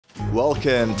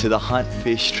Welcome to the Hunt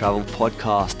Fish Travel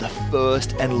podcast, the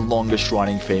first and longest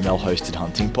running female hosted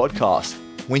hunting podcast.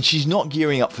 When she's not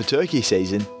gearing up for turkey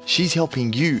season, she's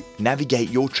helping you navigate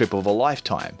your trip of a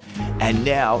lifetime. And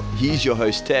now, here's your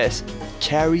hostess,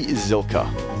 Carrie Zilka.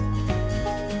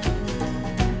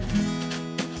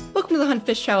 Welcome to the Hunt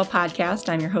Fish Travel podcast.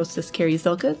 I'm your hostess, Carrie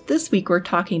Zilka. This week we're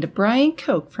talking to Brian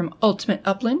Koch from Ultimate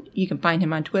Upland. You can find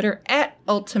him on Twitter at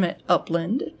Ultimate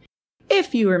Upland.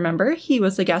 If you remember, he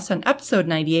was a guest on episode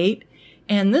 98,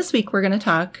 and this week we're going to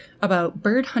talk about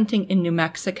bird hunting in New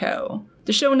Mexico.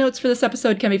 The show notes for this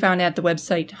episode can be found at the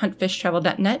website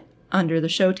huntfishtravel.net under the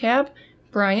show tab.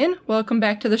 Brian, welcome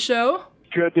back to the show.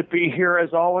 Good to be here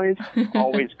as always.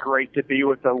 Always great to be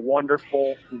with the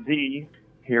wonderful Z.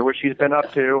 Hear what she's been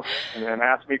up to, and then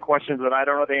ask me questions that I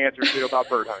don't know the answer to about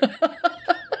bird hunting.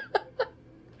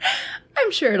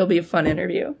 I'm sure it'll be a fun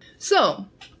interview. So,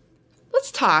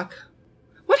 let's talk.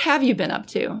 What have you been up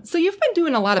to? So you've been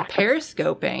doing a lot of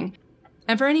periscoping.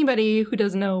 And for anybody who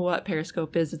doesn't know what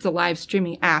Periscope is, it's a live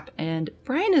streaming app. And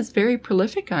Brian is very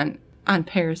prolific on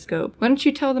Periscope. Why don't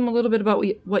you tell them a little bit about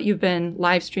what you've been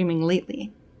live streaming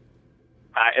lately?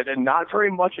 Not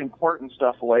very much important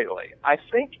stuff lately. I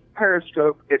think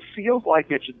Periscope, it feels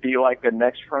like it should be like the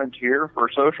next frontier for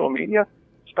social media,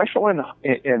 especially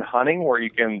in hunting where you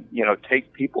can,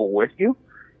 take people with you.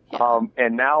 Yeah.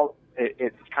 And now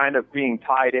it's kind of being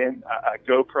tied in. A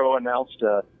GoPro announced,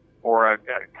 or a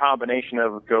combination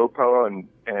of GoPro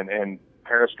and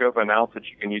Periscope announced that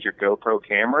you can use your GoPro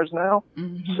cameras now.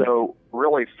 Mm-hmm. So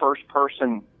really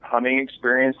first-person hunting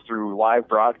experience through live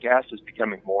broadcast is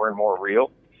becoming more and more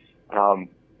real.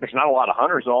 There's not a lot of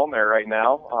hunters on there right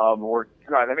now.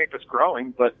 I think it's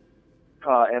growing, but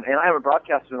and I haven't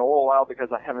broadcasted in a little while because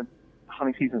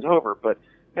hunting season's over, but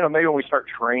maybe when we start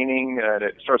training and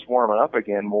it starts warming up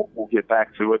again, we'll get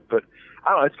back to it. But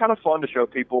I don't know, it's kind of fun to show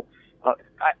people.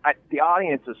 The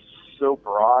audience is so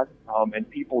broad, and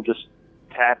people just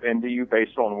tap into you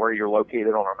based on where you're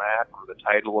located on a map or the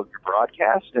title of your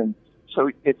broadcast. And so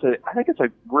I think it's a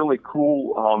really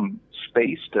cool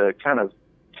space to kind of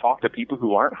talk to people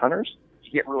who aren't hunters.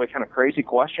 You get really kind of crazy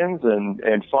questions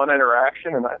and fun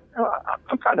interaction, and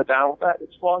I'm kind of down with that.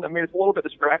 It's fun. I mean, it's a little bit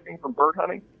distracting from bird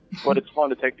hunting, but it's fun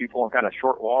to take people on kind of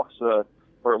short walks,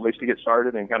 or at least to get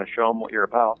started and kind of show them what you're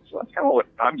about. So that's kind of what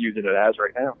I'm using it as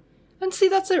right now. And see,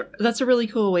 that's a really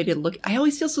cool way to look. I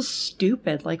always feel so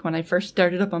stupid. Like when I first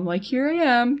started up, I'm like, here I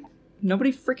am.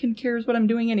 Nobody freaking cares what I'm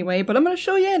doing anyway, but I'm going to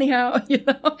show you anyhow,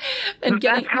 And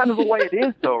that's kind of the way it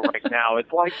is, though, right now.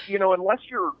 It's like, unless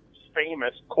you're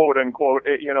famous, quote unquote,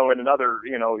 in another,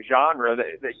 genre,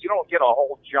 that you don't get a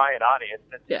whole giant audience.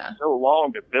 It's so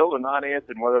long to build an audience,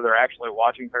 and whether they're actually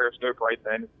watching Periscope right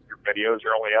then, your videos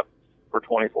are only up for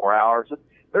 24 hours.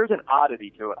 There's an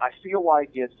oddity to it. I feel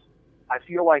like it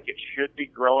should be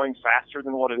growing faster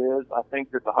than what it is. I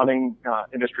think that the hunting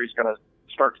industry is going to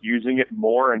start using it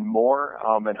more and more,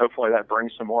 and hopefully that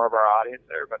brings some more of our audience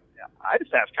there. But I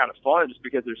just have kind of fun just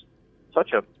because there's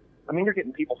you're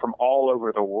getting people from all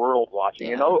over the world watching.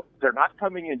 Yeah. They're not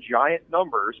coming in giant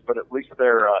numbers, but at least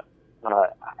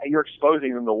you're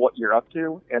exposing them to what you're up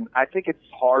to. And I think it's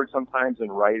hard sometimes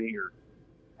in writing or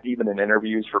even in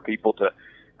interviews for people to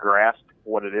grasp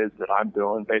what it is that I'm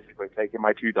doing, basically taking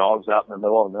my two dogs out in the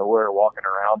middle of nowhere, walking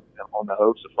around on the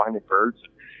hopes of finding birds.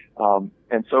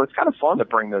 And so it's kind of fun to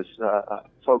bring those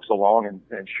folks along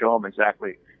and show them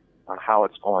exactly how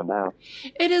it's going down.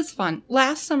 It is fun.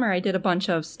 Last summer I did a bunch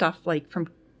of stuff from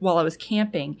while I was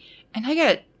camping, and I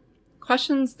got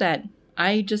questions that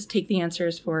I just take the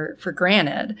answers for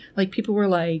granted. Like people were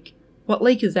like, what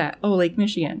lake is that? Oh, Lake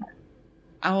Michigan.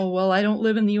 Oh, well, I don't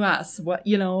live in the U.S. What,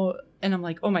 and I'm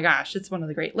like, oh my gosh, it's one of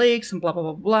the Great Lakes and blah, blah,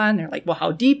 blah, blah. And they're like, well,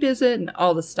 how deep is it? And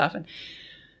all this stuff. And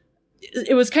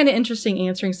it was kind of interesting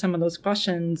answering some of those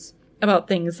questions about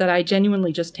things that I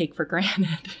genuinely just take for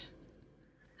granted.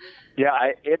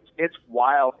 Yeah, it's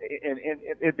wild,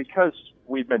 and because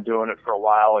we've been doing it for a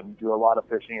while and do a lot of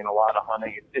fishing and a lot of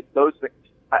hunting. It's those things.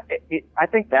 I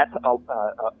think that's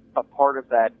a part of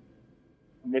that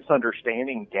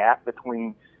misunderstanding gap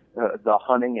between the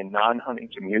hunting and non-hunting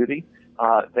community.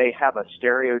 They have a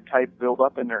stereotype built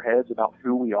up in their heads about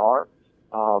who we are,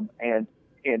 and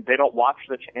they don't watch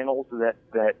the channels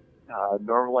that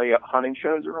normally hunting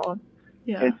shows are on.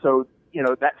 Yeah. And so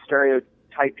that stereotype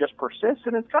just persists,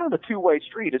 and it's kind of a two-way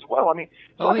street as well. I mean,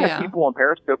 I have people on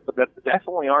Periscope that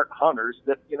definitely aren't hunters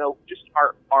that just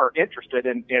are interested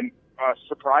and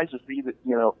surprises me that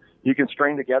you can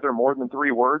string together more than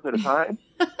 3 words at a time.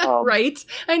 Right,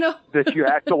 I know that you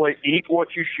actually eat what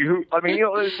you shoot. I mean,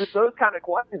 it's those kind of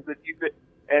questions that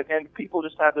and people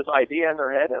just have this idea in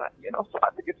their head, and so I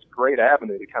think it's a great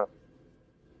avenue to kind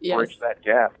of bridge that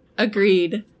gap.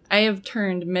 Agreed. I have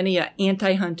turned many an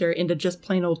anti-hunter into just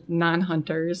plain old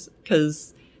non-hunters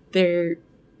because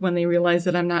when they realize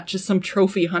that I'm not just some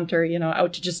trophy hunter,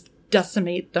 out to just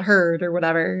decimate the herd or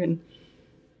whatever. And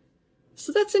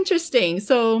so that's interesting.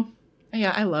 So,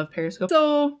 yeah, I love Periscope.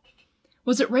 So,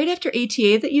 was it right after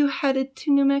ATA that you headed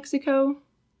to New Mexico?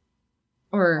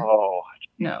 Or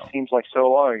no? Seems like so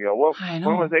long ago. I know.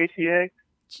 When was ATA?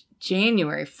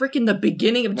 January. Freaking the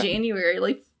beginning of January,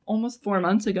 like almost 4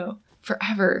 months ago.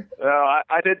 Forever.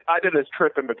 I did this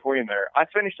trip in between there. I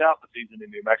finished out the season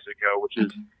in New Mexico, which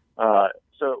is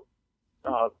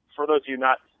for those of you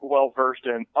not well versed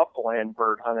in upland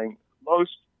bird hunting,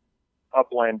 most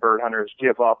upland bird hunters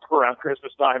give up around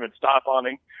Christmas time and stop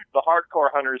hunting. The hardcore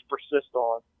hunters persist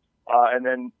on, and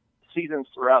then seasons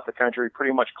throughout the country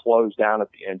pretty much close down at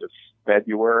the end of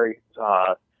February.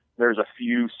 There's a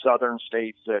few southern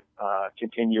states that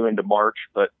continue into March,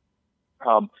 but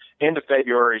end of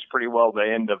February is pretty well the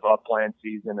end of upland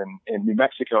season, and in New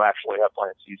Mexico, actually,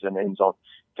 upland season ends on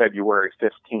February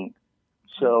 15th.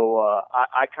 So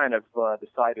I kind of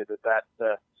decided that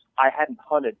I hadn't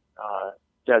hunted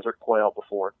desert quail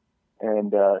before,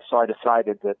 and so I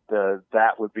decided that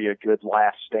that would be a good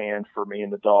last stand for me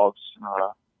and the dogs.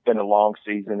 Been a long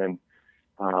season, and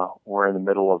we're in the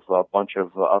middle of a bunch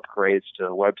of upgrades to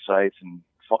websites and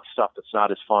stuff that's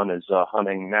not as fun as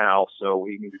hunting now, so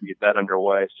we need to get that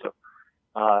underway. So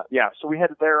so we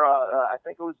headed there. I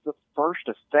think it was the 1st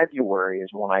of February is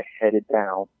when I headed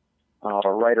down,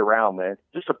 right around then.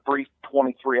 Just a brief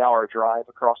 23-hour drive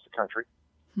across the country.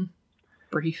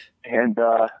 Brief. And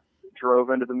drove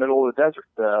into the middle of the desert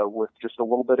with just a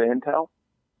little bit of intel.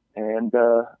 And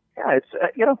it's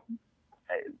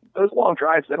those long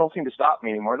drives, they don't seem to stop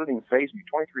me anymore. It doesn't even faze me.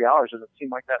 23 hours doesn't seem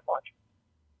like that much.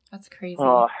 That's crazy.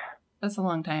 That's a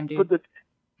long time, dude. It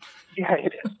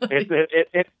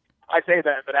is. I say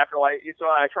that, but after so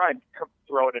I try and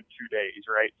throw it in 2 days,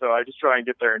 right? So I just try and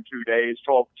get there in 2 days,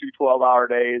 12-hour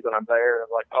days, and I'm there. And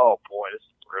I'm like, oh boy, this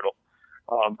is brutal.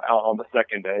 Out on the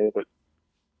second day, but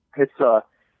it's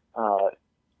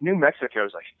New Mexico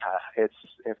is it's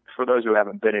for those who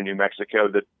haven't been in New Mexico,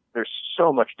 that there's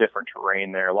so much different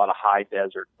terrain there. A lot of high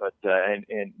desert, but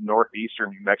in northeastern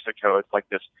New Mexico, it's like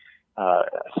this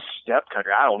steppe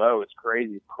country. I don't know. It's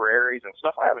crazy prairies and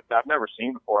stuff I've never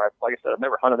seen before. Like I said, I've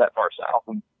never hunted that far south.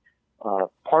 And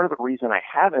part of the reason I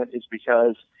haven't is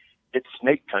because it's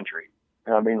snake country.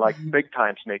 I mean, like big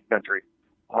time snake country.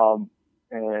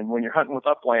 And when you're hunting with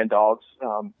upland dogs,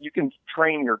 you can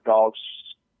train your dogs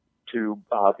to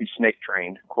be snake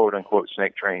trained, quote unquote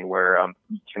snake trained, where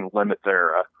you can limit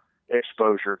their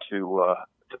exposure to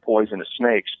poisonous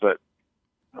snakes. But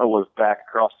I live back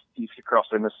east across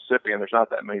the Mississippi, and there's not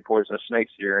that many poisonous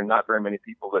snakes here, and not very many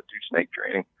people that do snake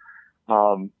training,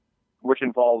 which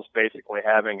involves basically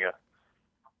having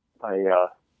a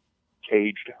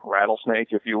caged rattlesnake,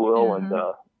 if you will, and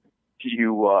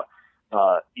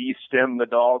you stem the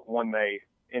dog when they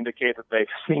indicate that they've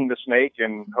seen the snake,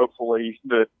 and hopefully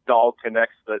the dog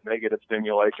connects the negative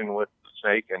stimulation with the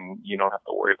snake, and you don't have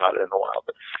to worry about it in the wild.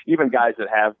 But even guys that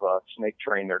have snake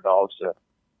train their dogs,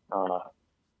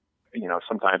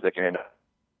 sometimes they can end up.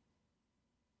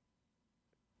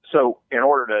 So in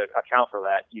order to account for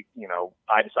that,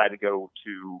 I decided to go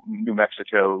to New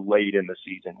Mexico late in the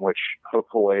season, which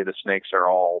hopefully the snakes are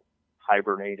all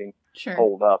hibernating,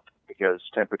 hold up, because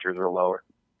temperatures are lower.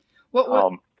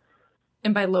 What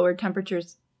and by lower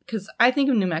temperatures, because I think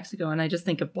of New Mexico and I just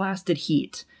think of blasted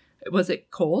heat. Was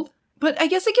it cold? But I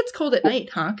guess it gets cold at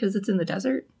night, huh? Because it's in the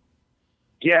desert.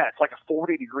 Yeah, it's like a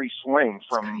 40-degree swing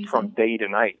from day to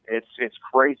night. It's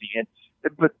crazy.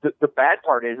 But the bad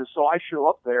part is so I show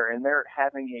up there and they're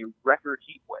having a record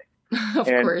heat wave. Of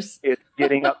course. It's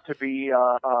getting up to be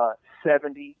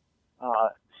 70,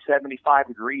 75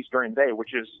 degrees during the day,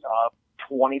 which is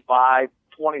 20 to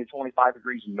 25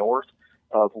 degrees north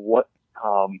of what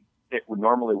it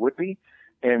normally would be.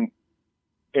 And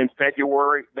in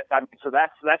February, so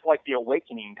that's like the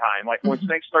awakening time. Like when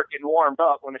snakes start getting warmed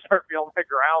up, when they start feeling the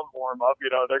ground warm up,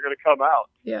 they're going to come out.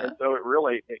 Yeah. And so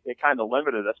it kind of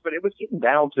limited us, but it was getting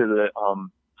down to the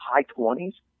high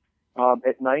 20s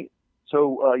at night.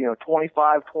 So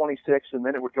 25, 26, and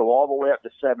then it would go all the way up to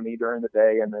 70 during the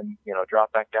day, and then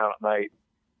drop back down at night.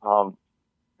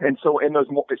 And so I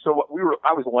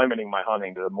was limiting my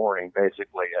hunting to the morning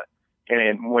basically.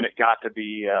 And when it got to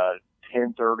be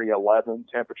 10:30, 11,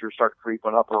 temperatures start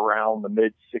creeping up around the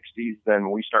mid 60s,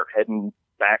 then we start heading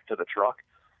back to the truck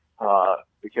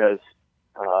because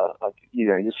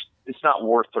it's not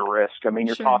worth the risk. I mean,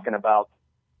 you're talking about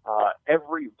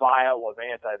every vial of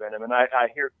anti-venom. And I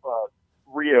hear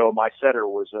Rio, my setter,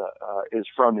 is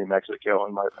from New Mexico,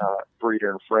 and my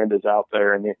breeder and friend is out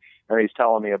there, and he's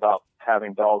telling me about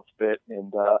having dogs bit,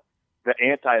 and the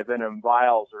anti-venom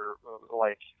vials are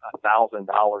like $1,000 a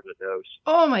dose.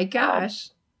 Oh my gosh!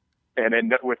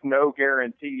 And with no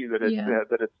guarantee that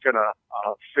it's gonna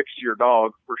fix your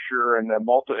dog for sure, and then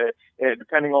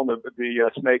depending on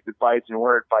the snake that bites and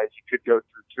where it bites, you could go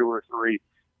through 2 or 3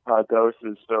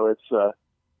 doses. So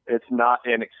it's not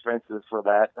inexpensive for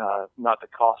that. Not the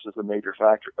cost is a major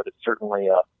factor, but it certainly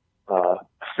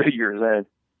figures in.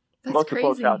 That's Most crazy.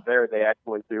 of the folks out there, they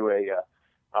actually do a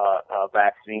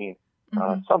vaccine.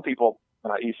 Mm-hmm. Some people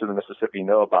east of the Mississippi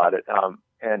know about it,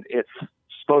 and it's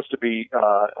supposed to be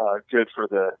good for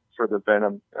the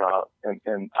venom.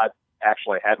 And I've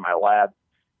actually had my lab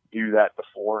do that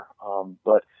before,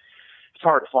 but it's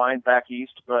hard to find back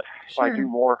east. But if I do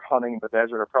more hunting in the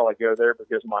desert, I'll probably go there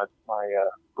because my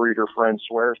breeder friend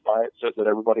swears by it, says that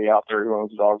everybody out there who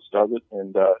owns dogs does it,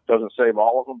 and doesn't save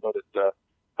all of them, but it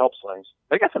helps things.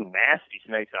 They got some nasty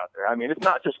snakes out there. I mean, it's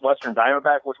not just Western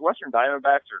Diamondback, which Western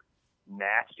Diamondbacks are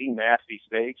nasty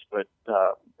snakes, but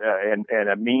and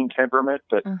a mean temperament.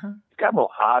 But it's got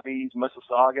Mojaves,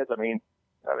 Mississaugas. I mean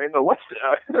the list.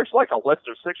 There's like a list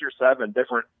of 6 or 7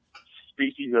 different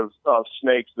species of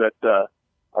snakes that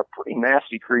are pretty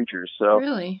nasty creatures. So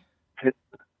really,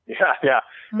 yeah.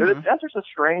 The desert's a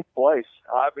strange place.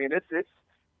 I mean,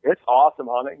 it's awesome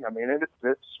hunting. I mean,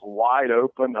 it's wide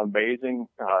open, amazing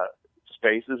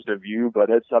spaces to view. But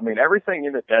everything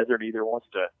in the desert either wants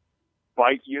to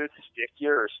bite you, stick you,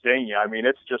 or sting you. I mean,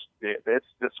 it's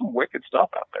some wicked stuff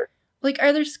out there. Like,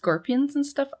 are there scorpions and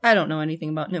stuff? I don't know anything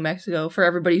about New Mexico. For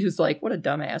everybody who's like, what a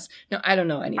dumbass. No, I don't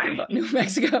know anything about New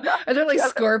Mexico. Are there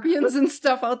scorpions and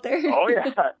stuff out there? Oh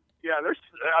yeah. Yeah, there's,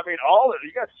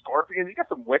 you got scorpions, you got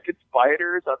some wicked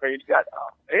spiders. I mean, you got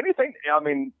anything. I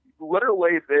mean,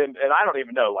 literally, and I don't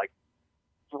even know, like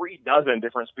 3 dozen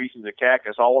different species of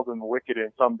cactus, all of them wicked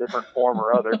in some different form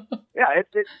or other. Yeah,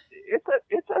 it's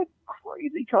a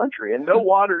crazy country, and no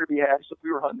water to be had. So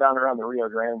we were hunting down around the Rio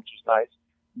Grande, which is nice.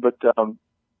 But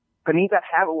beneath that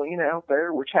javelina out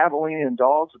there, which javelina and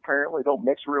dogs apparently don't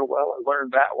mix real well. I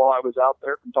learned that while I was out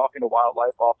there from talking to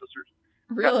wildlife officers.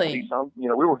 Really? Some, we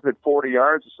were within 40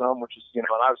 yards of some, which is, and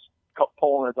I was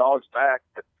pulling the dogs back.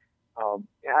 But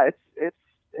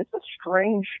it's a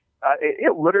strange.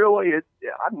 It literally is.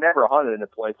 I've never hunted in a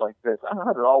place like this. I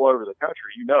hunted all over the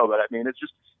country, but I mean, it's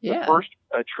just the first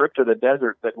trip to the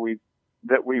desert that we've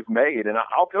made, and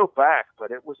I'll go back,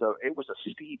 but it was a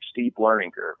steep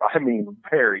learning curve. I mean,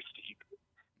 very steep.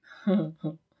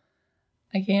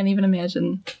 I can't even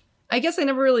imagine. I guess I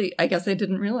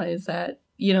didn't realize that.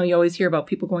 You always hear about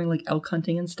people going like elk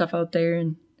hunting and stuff out there,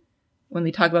 and when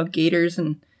they talk about gators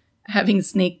and having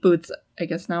snake boots, I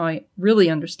guess now I really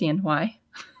understand why.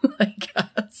 I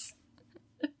guess.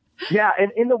 Yeah,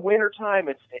 and in the wintertime,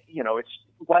 it's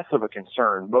less of a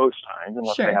concern most times,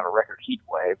 unless they have a record heat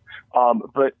wave.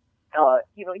 But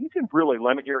you can really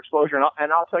limit your exposure.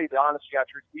 And I'll tell you the honest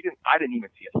truth, I didn't even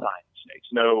see a sign of snakes.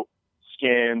 No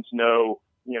skins, no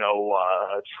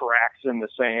tracks in the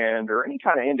sand or any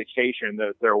kind of indication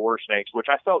that there were snakes, which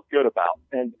I felt good about.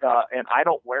 And I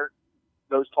don't wear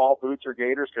those tall boots or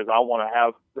gaiters because I want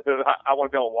to be able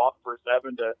to walk for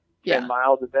 7 to 10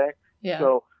 miles a day. Yeah.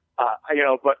 So,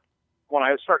 but when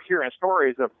I start hearing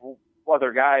stories of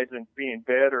other guys and being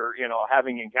bit or,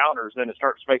 having encounters, then it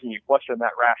starts making you question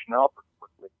that rationale pretty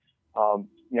quickly.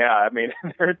 I mean,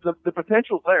 there's the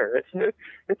potential's there. It's an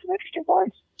interesting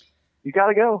place. You got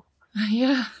to go.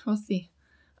 Yeah, we'll see.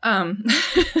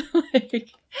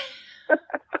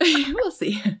 We'll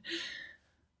see.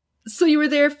 So you were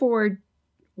there for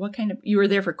you were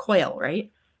there for quail,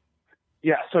 right?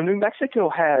 Yeah. So New Mexico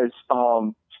has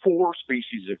 4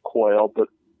 species of quail, but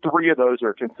 3 of those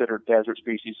are considered desert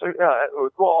species. So,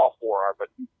 all 4 are, but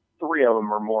 3 of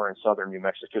them are more in southern New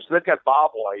Mexico. So they've got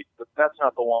bobwhite, but that's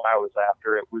not the one I was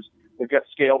after. They've got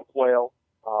scaled quail,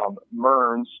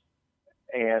 merns,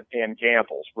 and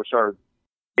gambels, which are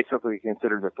basically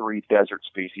considered the 3 desert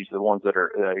species, the ones that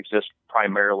exist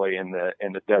primarily in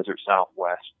the desert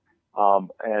Southwest.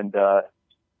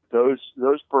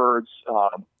 Those birds,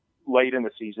 late in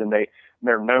the season,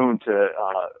 they're known to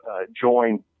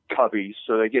join coveys,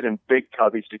 so they get in big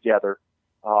coveys together.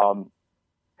 The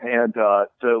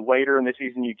later in the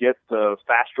season you get, the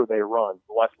faster they run,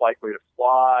 the less likely to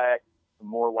fly, the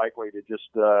more likely to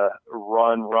just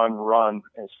run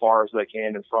as far as they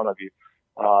can in front of you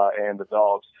and the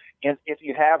dogs. And if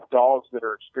you have dogs that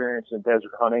are experienced in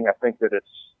desert hunting, I think that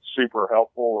it's super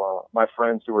helpful. My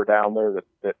friends who are down there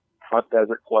that hunt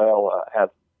desert quail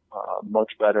have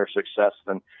much better success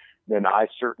than I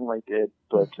certainly did.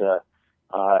 But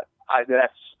I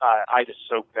just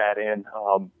soak that in.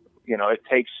 It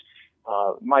takes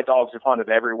my dogs have hunted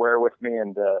everywhere with me,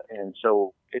 and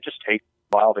so it just takes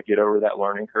a while to get over that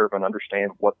learning curve and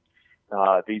understand what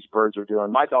these birds are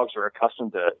doing. My dogs are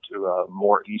accustomed to a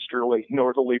more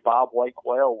northerly bobwhite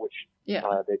quail, which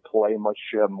they play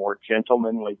much more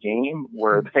gentlemanly game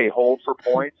where they hold for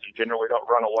points and generally don't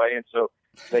run away. And so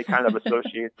they kind of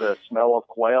associate the smell of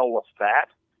quail with that.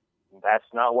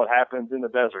 That's not what happens in the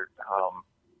desert.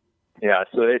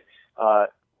 So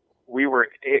we were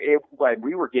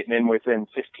getting in within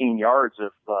 15 yards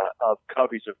of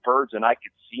coveys of birds, and I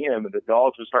could see them, and the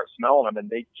dogs would start smelling them, and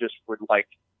they just would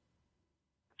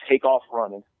take off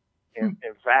running and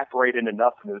evaporate into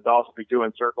nothing. The dogs would be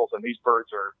doing circles, and these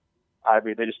birds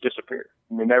they just disappear.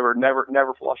 I mean, never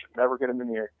flush them, never get them in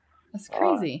the air. That's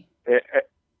crazy. And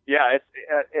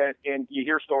you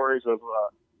hear stories of,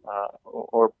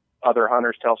 or other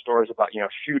hunters tell stories about,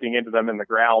 shooting into them in the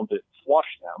ground to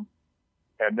flush them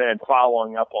and then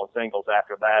following up on singles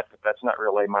after that. But that's not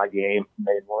really my game.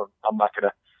 I'm not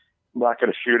going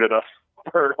to shoot at a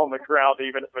bird on the ground,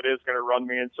 even if it is going to run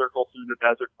me in circles through the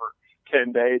desert for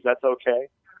 10 days. That's okay.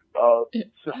 And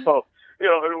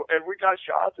we got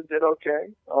shots and did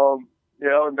okay. And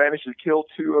managed to kill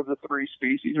 2 of the 3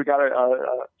 species. We got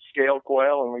a scaled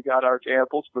quail and we got our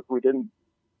jamples, but we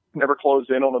never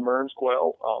closed in on the Mearns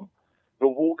quail. But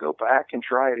we'll go back and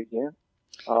try it again.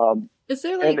 Is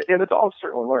there and the dogs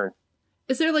certainly learn.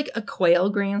 Is there a quail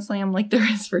Grand Slam like there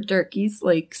is for turkeys?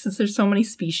 Since there's so many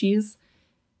species?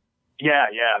 Yeah,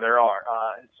 there are.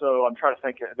 So I'm trying to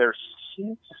think. There's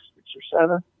 6 or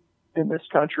 7 in this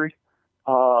country.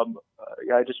 I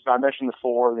mentioned the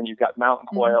 4. Then you've got mountain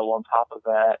quail on top of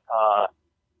that.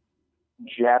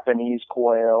 Japanese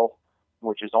quail,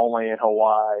 which is only in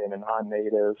Hawaii and a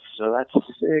non-native. So that's 6,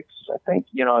 I think.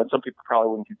 And some people probably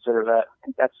wouldn't consider that. I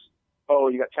think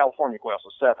you got California quail, so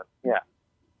 7.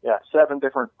 Yeah, 7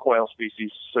 different quail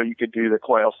species. So you could do the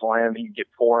Quail Slam. You can get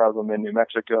 4 of them in New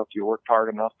Mexico if you worked hard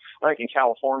enough. I think in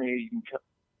California you can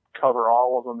cover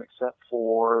all of them except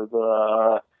for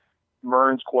the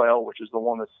Mearns quail, which is the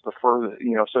one that's the furthest,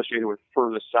 associated with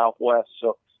furthest southwest.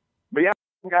 So, but yeah,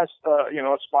 guys,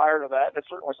 aspire to that. That's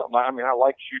certainly something. I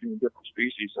like shooting different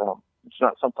species. It's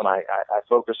not something I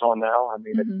focus on now. I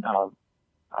mean,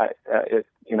 the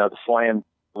slam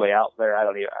layout there.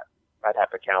 I'd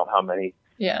have to count how many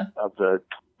of the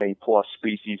 20 plus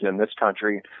species in this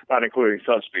country, not including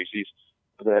subspecies,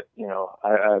 that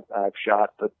I've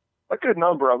shot. But a good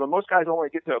number of them. Most guys only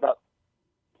get to about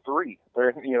 3.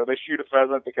 They shoot a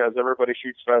pheasant because everybody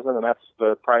shoots pheasant, and that's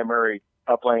the primary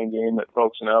upland game that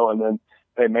folks know. And then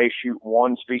they may shoot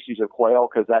 1 species of quail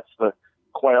because that's the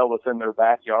quail that's in their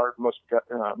backyard. Most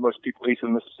people east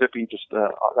of Mississippi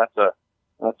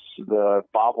that's the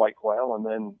bobwhite quail, and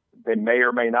then they may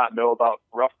or may not know about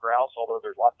rough grouse, although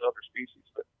there's lots of other species.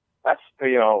 But that's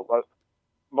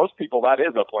most people that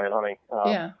is upland hunting.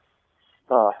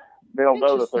 They don't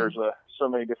know that there's so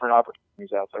many different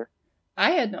opportunities out there.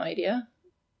 I had no idea.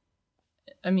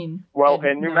 In New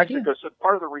Mexico, so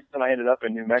part of the reason I ended up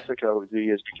in New Mexico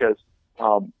is because,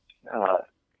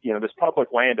 this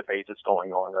public land debate that's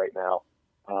going on right now,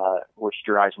 which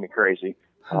drives me crazy.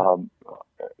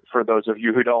 For those of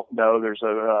you who don't know, there's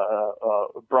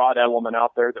a broad element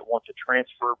out there that wants to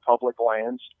transfer public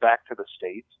lands back to the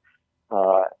states.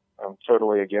 I'm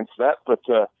totally against that, but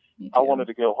I wanted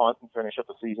to go hunt and finish up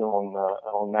the season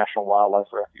on National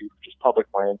Wildlife Refuge, which is public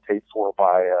land paid for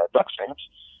by duck stamps.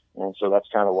 And so that's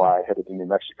kind of why I headed to New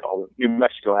Mexico. New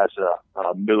Mexico has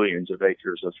millions of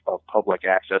acres of public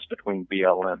access between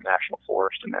BLM National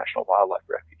Forest and National Wildlife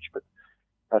Refuge. But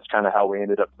that's kind of how we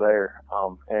ended up there.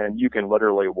 And you can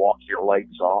literally walk your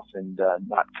legs off and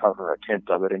not cover a tenth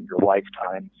of it in your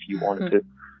lifetime if you wanted to.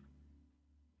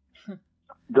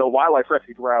 The wildlife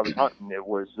refuge where I was hunting,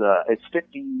 it's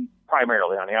 50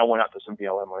 primarily hunting. I went out to some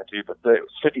BLM land too, but it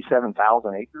was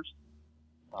 57,000 acres.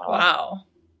 Wow.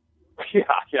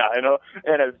 Yeah, and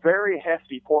a very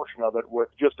hefty portion of it with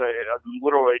just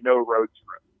literally no roads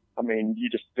through it. I mean,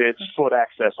 it's foot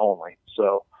access only.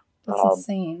 So, that's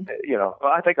insane.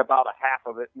 I think about a half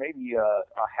of it, maybe a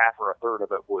half or a third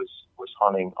of it was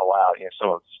hunting allowed.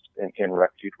 So it's in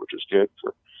refuge, which is good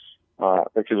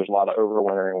because there's a lot of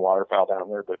overwintering waterfowl down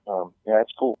there. But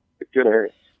it's cool. It's a good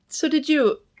area. So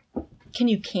can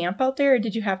you camp out there, or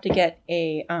did you have to get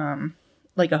a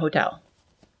hotel?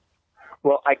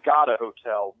 Well, I got a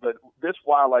hotel, but this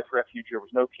wildlife refuge, there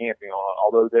was no camping on it,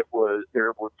 although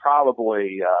there were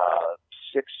probably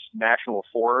 6 national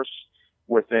forests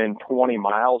within 20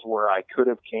 miles where I could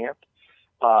have camped.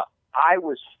 I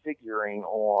was figuring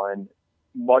on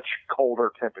much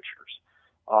colder temperatures.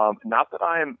 Not that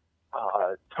I'm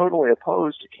totally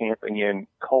opposed to camping in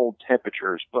cold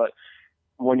temperatures, but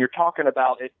when you're talking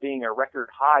about it being a record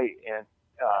high in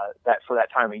that for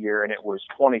that time of year, and it was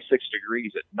 26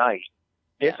 degrees at night.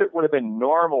 If it would have been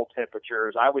normal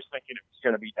temperatures, I was thinking it was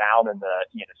going to be down in the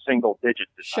single digits.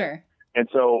 Sure. And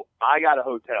so I got a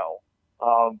hotel,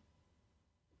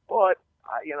 but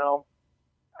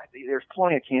I think there's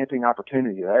plenty of camping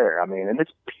opportunity there. I mean, and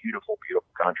it's beautiful, beautiful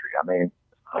country. I mean,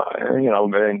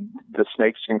 and the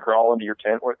snakes can crawl into your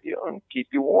tent with you and keep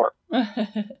you warm.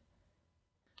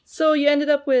 So you ended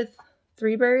up with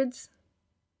 3 birds.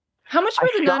 How much were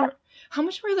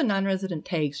the non-resident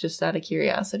tags, just out of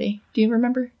curiosity? Do you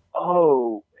remember?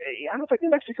 Oh, I don't think New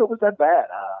Mexico was that bad.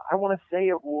 I want to say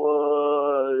it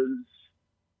was,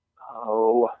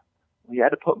 you had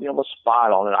to put me on the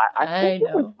spot on it. I think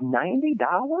it was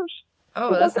 $90.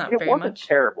 Oh, that's not very much. It wasn't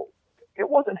terrible. It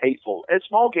wasn't hateful. A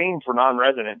small game for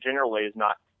non-resident generally is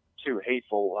not too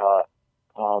hateful.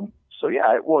 So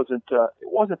yeah, it wasn't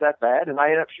that bad. And I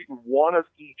ended up shooting one of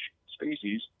each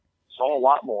species. Saw a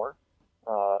lot more.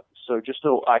 I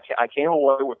came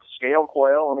away with a scaled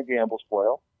quail and a Gambel's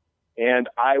quail, and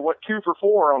I went 2 for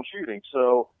 4 on shooting.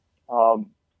 So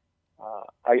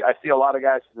I see a lot of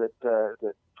guys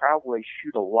that probably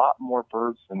shoot a lot more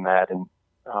birds than that, and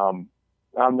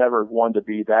I'm never one to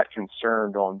be that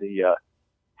concerned on the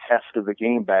heft of the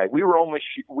game bag. We were only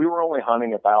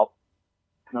hunting about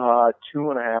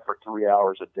 2.5 or 3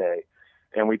 hours a day.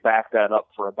 And we backed that up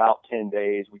for about 10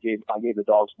 days. I gave the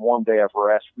dogs 1 day of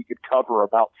rest. We could cover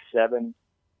about 7.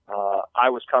 I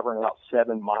was covering about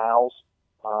 7 miles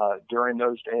during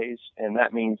those days, and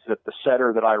that means that the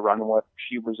setter that I run with,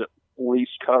 she was at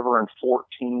least covering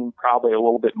 14, probably a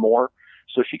little bit more.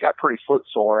 So she got pretty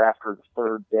footsore after the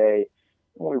 3rd day.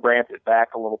 And we ramped it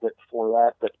back a little bit before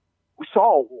that, but we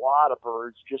saw a lot of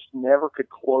birds, just never could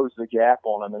close the gap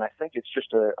on them. And I think it's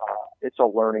just it's a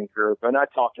learning curve. And I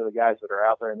talk to the guys that are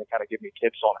out there, and they kind of give me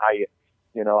tips on how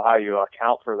you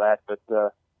account for that. But,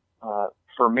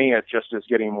 for me, it just is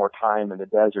getting more time in the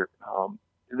desert.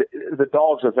 The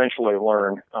dogs eventually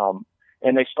learn,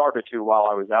 and they started to while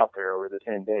I was out there over the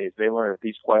 10 days. They learned that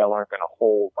these quail aren't going to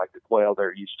hold like the quail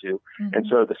they're used to. Mm-hmm. And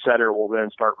so the setter will then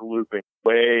start looping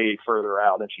way further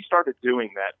out. And she started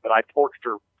doing that, but I torched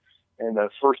her in the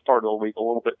first part of the week a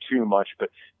little bit too much. But,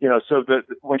 so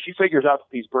when she figures out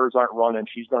that these birds aren't running,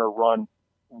 she's going to run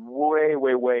way,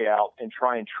 way, way out and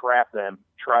try and trap them,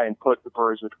 try and put the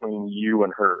birds between you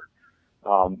and her.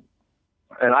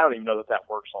 And I don't even know that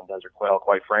works on desert quail,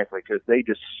 quite frankly, because they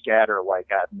just scatter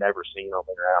like I've never seen on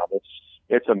the ground.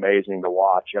 It's amazing to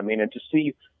watch. I mean, and to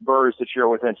see birds that you're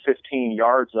within 15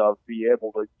 yards of be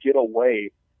able to get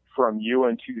away from you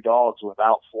and 2 dogs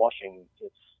without flushing,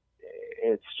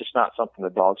 it's just not something the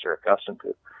dogs are accustomed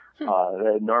to.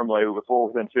 Normally, if we're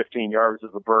within 15 yards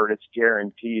of the bird, it's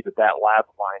guaranteed that lap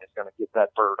line is going to get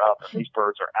that bird up. And these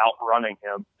birds are outrunning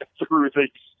him through the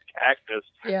cactus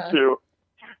to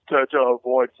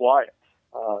avoid flying.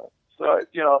 But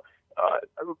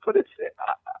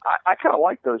I kind of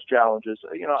like those challenges.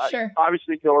 Sure.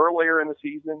 Obviously go earlier in the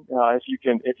season. If you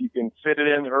can fit it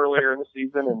in earlier in the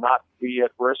season and not be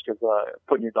at risk of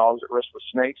putting your dogs at risk with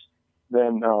snakes,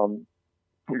 then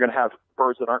you're going to have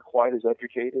birds that aren't quite as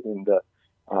educated, and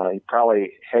you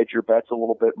probably hedge your bets a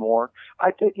little bit more.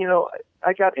 I think,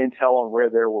 I got intel on where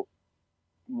there were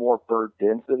more bird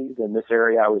density than this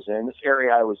area I was in. This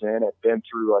area I was in had been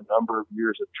through a number of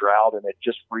years of drought, and it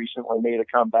just recently made a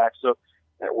comeback. So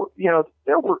there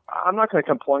were, I'm not going to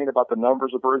complain about the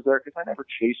numbers of birds there, because I never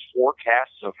chased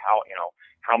forecasts of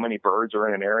how many birds are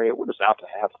in an area. We're just out to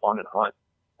have fun and hunt.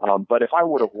 But if I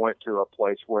would have went to a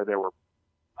place where there were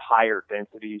higher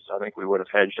densities, I think we would have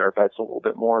hedged our bets a little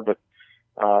bit more. But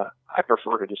I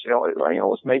prefer to just say,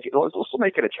 let's make it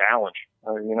a challenge.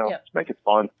 Let's make it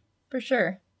fun. For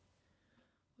sure.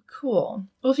 Cool.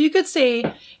 Well, if you could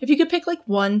pick like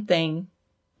one thing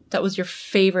that was your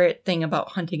favorite thing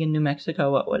about hunting in New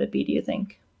Mexico, what would it be, do you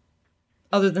think?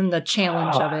 Other than the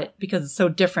challenge of it, because it's so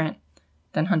different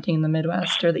than hunting in the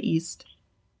Midwest or the East.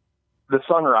 The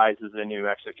sunrises in New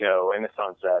Mexico and the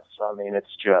sunsets. I mean,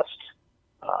 it's just,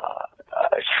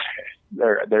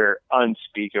 they're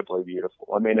unspeakably beautiful.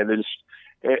 I mean, it is,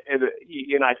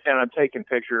 and I'm taking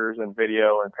pictures and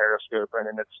video and Periscope,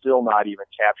 and it's still not even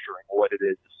capturing what it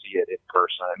is to see it in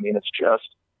person. I mean, it's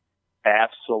just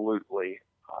absolutely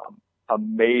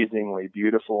amazingly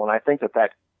beautiful. And I think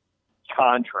that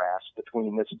contrast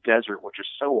between this desert, which is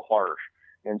so harsh,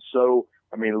 and so,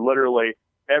 I mean, literally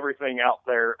everything out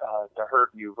there to hurt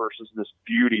you, versus this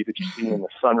beauty that you see in the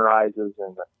sunrises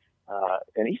and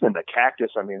and even the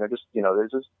cactus. I mean, they're just,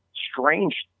 there's this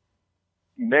strange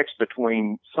mix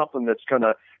between something that's going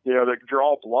to, that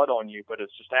draw blood on you, but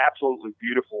it's just absolutely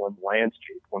beautiful in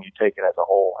landscape when you take it as a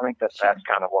whole. I think that's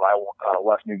kind of what I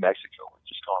left New Mexico with,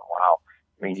 just going, wow.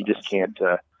 I mean, you just can't,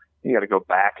 you got to go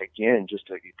back again just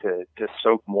to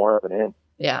soak more of it in.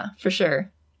 Yeah, for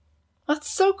sure.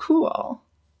 That's so cool.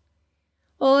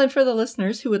 Well, and for the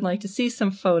listeners who would like to see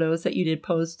some photos that you did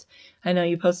post, I know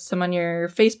you posted some on your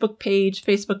Facebook page,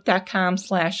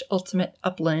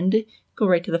 facebook.com/ultimateupland. Go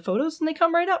right to the photos and they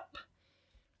come right up.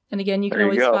 And again, you can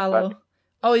always follow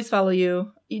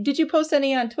you. Did you post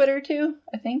any on Twitter too,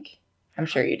 I think? I'm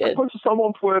sure you did. I posted some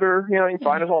on Twitter. You can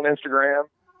find us on Instagram.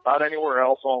 Not anywhere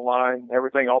else online.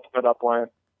 Everything Ultimate Upland.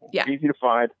 Yeah. Easy to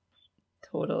find.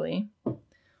 Totally.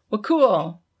 Well,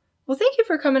 cool. Well, thank you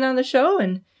for coming on the show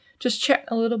and just chatting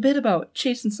a little bit about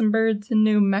chasing some birds in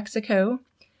New Mexico.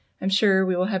 I'm sure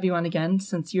we will have you on again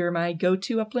since you're my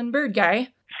go-to upland bird guy.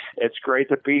 It's great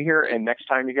to be here, and next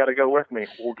time you got to go with me.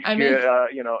 We'll get you,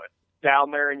 down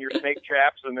there in your snake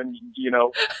traps, and then, you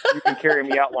can carry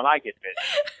me out when I get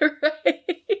bit. Right.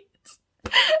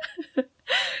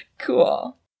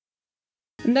 Cool.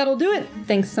 And that'll do it.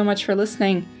 Thanks so much for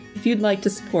listening. If you'd like to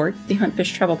support the Hunt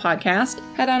Fish Travel podcast,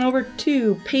 head on over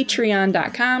to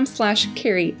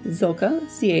patreon.com/Carrie Zylka,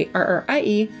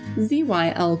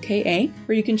 CarrieZylka,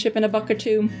 where you can chip in $1 or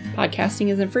 $2. Podcasting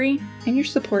isn't free, and your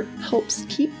support helps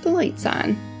keep the lights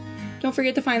on. Don't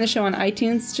forget to find the show on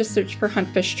iTunes. Just search for Hunt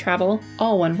Fish Travel,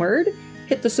 all one word.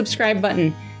 Hit the subscribe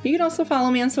button. You can also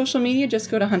follow me on social media. Just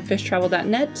go to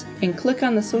huntfishtravel.net and click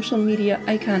on the social media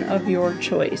icon of your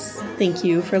choice. Thank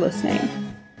you for listening.